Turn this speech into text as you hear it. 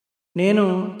నేను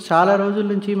చాలా రోజుల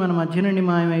నుంచి మన మధ్య నుండి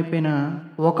మాయమైపోయిన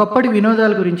ఒకప్పటి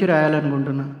వినోదాల గురించి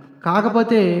రాయాలనుకుంటున్నా.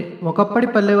 కాకపోతే ఒకప్పటి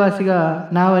పల్లెవాసిగా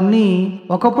నావన్నీ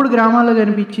ఒకప్పుడు గ్రామాల్లో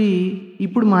కనిపించి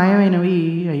ఇప్పుడు మాయమైనవి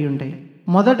అయ్యుంటాయి.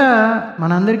 మొదట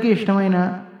మనందరికీ ఇష్టమైన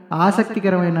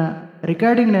ఆసక్తికరమైన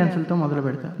రికార్డింగ్ డ్యాన్సులతో మొదలు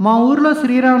పెడతా. మా ఊర్లో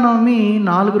శ్రీరామనవమి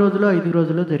 4 రోజులు 5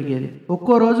 రోజుల్లో జరిగేది.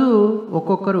 ఒక్కో రోజు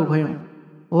ఒక్కొక్కరు ఉభయం.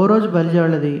 ఓ రోజు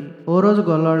బలిజోళ్ళది, ఓ రోజు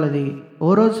గొల్లోళ్ళది, ఓ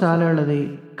రోజు సాలోళ్ళది,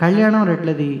 కళ్యాణం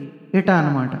రెడ్లది, ఇటా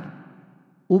అన్నమాట.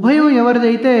 ఉభయం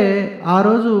ఎవరిదైతే ఆ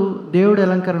రోజు దేవుడి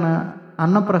అలంకరణ,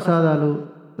 అన్నప్రసాదాలు,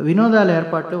 వినోదాల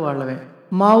ఏర్పాట్లు వాళ్ళవే.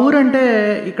 మా ఊరంటే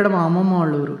ఇక్కడ మా అమ్మమ్మ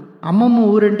వాళ్ళ ఊరు. అమ్మమ్మ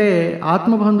ఊరంటే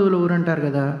ఆత్మబంధువుల ఊరంటారు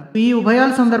కదా. ఈ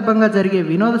ఉభయాల సందర్భంగా జరిగే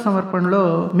వినోద సమర్పణలో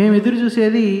మేము ఎదురు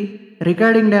చూసేది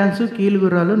రికార్డింగ్ డ్యాన్సు,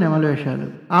 కీలుగుర్రాలు, నెమలి వేషాలు.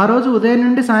 ఆ రోజు ఉదయం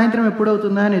నుండి సాయంత్రం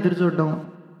ఎప్పుడవుతుందా అని ఎదురు చూడడం,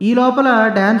 ఈ లోపల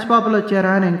డ్యాన్స్ పాపలు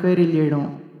వచ్చారా అని ఎంక్వైరీలు చేయడం,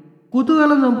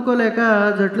 కుతూహలం చంపుకోలేక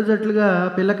జట్లు జట్లుగా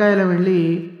పిల్లకాయలు వెళ్ళి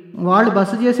వాళ్ళు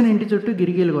బస చేసిన ఇంటి చుట్టూ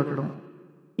గిరిగీలు కొట్టడం.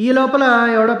 ఈ లోపల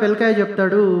ఎవడో పిల్లకాయ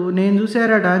చెప్తాడు, నేను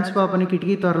చూసారా డాన్స్ పాపని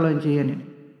కిటికీ త్వరలోంచి అని.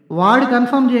 వాడు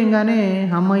కన్ఫర్మ్ చేయగానే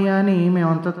అమ్మయ్య అని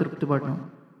మేమంతా తృప్తి పడ్డాం.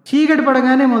 చీకటి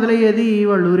పడగానే మొదలయ్యేది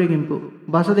వాళ్ళ ఊరేగింపు.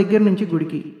 బస దగ్గర నుంచి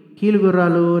గుడికి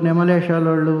కీలుగుర్రాలు,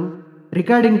 నెమలేషాలోళ్ళు,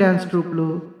 రికార్డింగ్ డ్యాన్స్ ట్రూప్లు,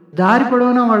 దారి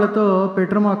పొడవునా వాళ్లతో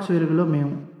పెట్రోమాక్స్ వెలుగులో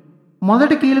మేము.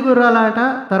 మొదటి కీలుగుర్రాల ఆట,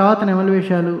 తర్వాత నెమలి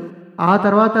వేషాలు, ఆ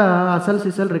తర్వాత అసలు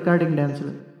సిసలు రికార్డింగ్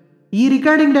డ్యాన్సులు. ఈ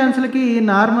రికార్డింగ్ డ్యాన్సులకి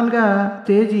నార్మల్గా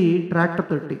స్టేజీ ట్రాక్టర్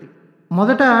తొట్టి.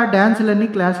 మొదట డ్యాన్సులన్నీ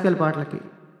క్లాసికల్ పాటలకి.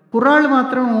 కుర్రాళ్ళు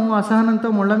మాత్రం అసహనంతో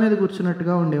ముళ్ళ మీద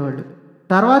కూర్చున్నట్టుగా ఉండేవాళ్ళు.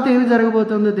 తర్వాత ఏమి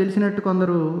జరగబోతుందో తెలిసినట్టు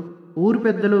కొందరు ఊరు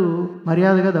పెద్దలు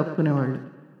మర్యాదగా దప్పుకునేవాళ్ళు.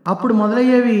 అప్పుడు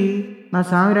మొదలయ్యేవి నా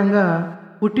సామిరంగా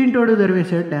పుట్టింటోడు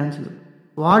దరివేసే డ్యాన్సులు.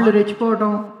 వాళ్ళు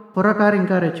రెచ్చిపోవటం, కుర్రకారు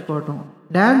ఇంకా రెచ్చిపోవటం.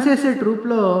 డ్యాన్స్ వేసే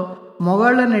ట్రూప్లో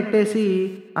మొగాళ్ళని నెట్టేసి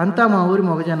అంతా మా ఊరి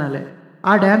మొగజనాలే.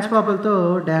 ఆ డ్యాన్స్ పాపలతో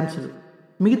డ్యాన్సులు.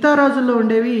 మిగతా రోజుల్లో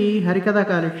ఉండేవి హరికథా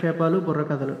కాలక్షేపాలు,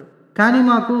 బుర్రకథలు. కానీ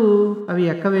మాకు అవి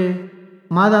ఎక్కవే.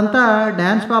 మాదంతా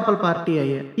డ్యాన్స్ పాపల పార్టీ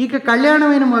అయ్యే. ఇక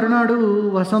కళ్యాణమైన మరునాడు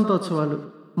వసంతోత్సవాలు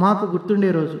మాకు గుర్తుండే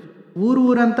రోజు.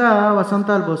 ఊరంతా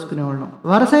వసంతాలు పోసుకునేవాళ్ళం.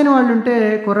 వరసైన వాళ్ళుంటే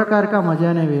కుర్రకారికి ఆ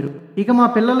మజానే వేరు. ఇక మా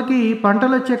పిల్లలకి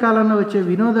పంటలు వచ్చే కాలంలో వచ్చే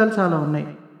వినోదాలు చాలా ఉన్నాయి.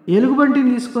 ఎలుగుబంటిని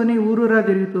తీసుకొని ఊరూరా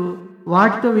తిరుగుతూ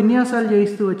వాటితో విన్యాసాలు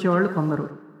చేయిస్తూ వచ్చేవాళ్ళు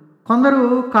కొందరు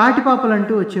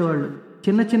కాటిపాపలంటూ వచ్చేవాళ్ళు,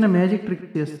 చిన్న చిన్న మ్యాజిక్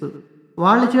ట్రిక్ చేస్తూ.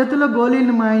 వాళ్ళ చేతుల్లో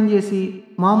గోళీలను మాయం చేసి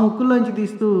మా ముక్కుల్లోంచి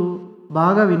తీస్తూ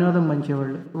బాగా వినోదం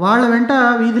పంచేవాళ్ళు. వాళ్ళ వెంట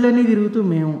వీధులన్నీ తిరుగుతూ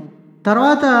మేము.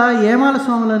 తర్వాత ఏమాల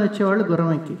స్వాములని వచ్చేవాళ్ళు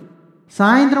గుర్రం ఎక్కి.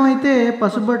 సాయంత్రం అయితే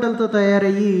పసుబట్టలతో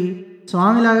తయారయ్యి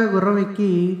స్వామిలాగా గుర్రం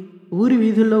ఎక్కి ఊరి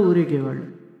వీధుల్లో ఊరేగేవాళ్ళు.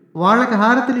 వాళ్ళకి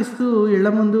హారతులు ఇస్తూ ఇళ్ల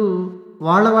ముందు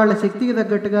వాళ్ళ శక్తికి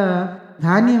తగ్గట్టుగా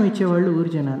ధాన్యం ఇచ్చేవాళ్ళు ఊరి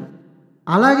జనాలు.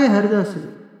 అలాగే హరిదాసులు.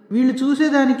 వీళ్ళు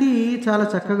చూసేదానికి చాలా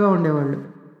చక్కగా ఉండేవాళ్ళు.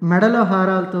 మెడలో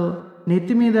హారాలతో,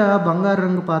 నెత్తి మీద బంగారు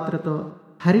రంగు పాత్రతో,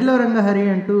 హరిలో రంగ హరి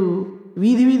అంటూ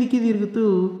వీధి వీధికి తిరుగుతూ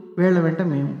వీళ్ళ వెంట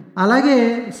మేము. అలాగే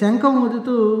శంఖం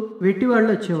ఊదుతూ వెట్టివాళ్ళు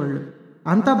వచ్చేవాళ్ళు.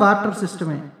 అంతా బార్టర్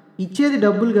సిస్టమే. ఇచ్చేది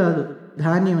డబ్బులు కాదు,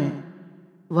 ధాన్యమే.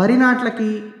 వరి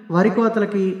నాట్లకి, వరి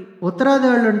కోతలకి ఉత్తరాది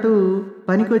వాళ్ళంటూ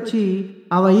పనికొచ్చి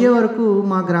అవి అయ్యే వరకు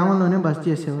మా గ్రామంలోనే బస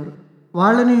చేసేవారు.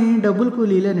 వాళ్ళని డబ్బులు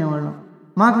కూలీలు అనేవాళ్ళం.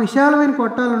 మాకు విశాలమైన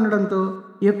కొట్టాలు ఉండడంతో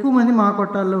ఎక్కువ మంది మా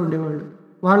కొట్టాల్లో ఉండేవాళ్ళు.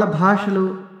 వాళ్ళ భాషలు,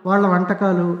 వాళ్ళ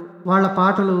వంటకాలు, వాళ్ళ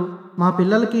పాటలు మా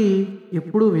పిల్లలకి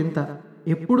ఎప్పుడూ వింత,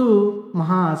 ఎప్పుడూ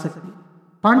మహా ఆసక్తి.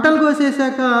 పంటలు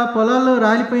కోసేశాక పొలాల్లో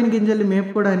రాలిపోయిన గింజల్ని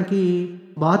మేపుకోవడానికి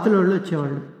బాతులోళ్ళు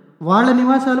వచ్చేవాళ్ళు. వాళ్ళ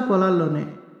నివాసాలు పొలాల్లోనే.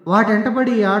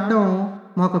 వాటెంటబడి ఆడడం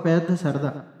మాకు పెద్ద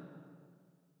సరదా.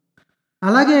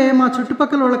 అలాగే మా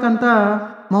చుట్టుపక్కల వాళ్ళకంతా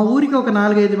మా ఊరికి ఒక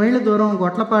 4-5 మైళ్ళ దూరం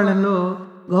గొట్లపాళెంలో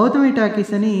గౌతమి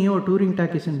టాకీస్ అని ఓ టూరింగ్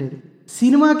టాకీస్ ఉండేది.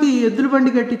 సినిమాకి ఎద్దుల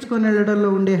బండి కట్టించుకొని వెళ్ళడంలో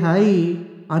ఉండే హాయి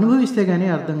అనుభవిస్తే కానీ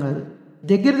అర్థం కాదు.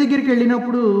 దగ్గరికి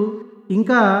వెళ్ళినప్పుడు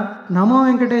ఇంకా నమో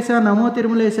వెంకటేశ, నమో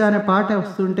తిరుమలేశ అనే పాట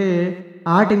వస్తుంటే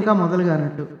ఆట ఇంకా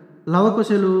మొదలుగానట్టు.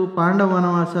 లవకుశలు, పాండవ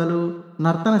వనవాసాలు,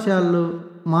 నర్తనశాలలు,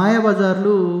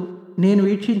 మాయాబజార్లు నేను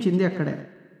వీక్షించింది అక్కడే.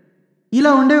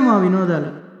 ఇలా ఉండేవి మా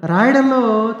వినోదాలు. రాయడంలో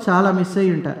చాలా మిస్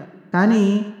అయ్యి ఉంటారు. కానీ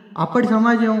అప్పటి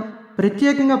సమాజం,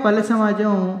 ప్రత్యేకంగా పల్లె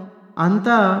సమాజం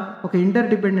అంతా ఒక ఇంటర్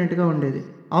డిపెండెంట్గా ఉండేది.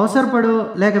 అవసరపడో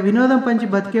లేక వినోదం పంచి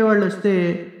బతికేవాళ్ళు వస్తే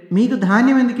మీకు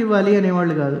ధాన్యం ఎందుకు ఇవ్వాలి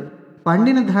అనేవాళ్ళు కాదు,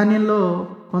 పండిన ధాన్యంలో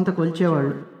కొంత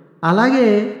కొలిచేవాళ్ళు. అలాగే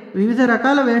వివిధ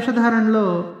రకాల వేషధారణలో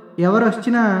ఎవరు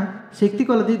వచ్చినా శక్తి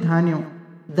కొలది ధాన్యం.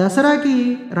 దసరాకి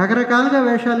రకరకాలుగా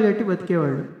వేషాలు కట్టి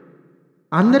బతికేవాళ్ళు.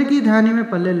 అందరికీ ధాన్యమే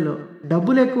పల్లెల్లో.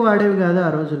 డబ్బులు ఎక్కువ ఆడేవి కాదు ఆ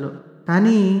రోజుల్లో,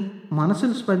 కానీ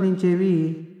మనసులు స్పందించేవి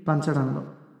పంచడంలో.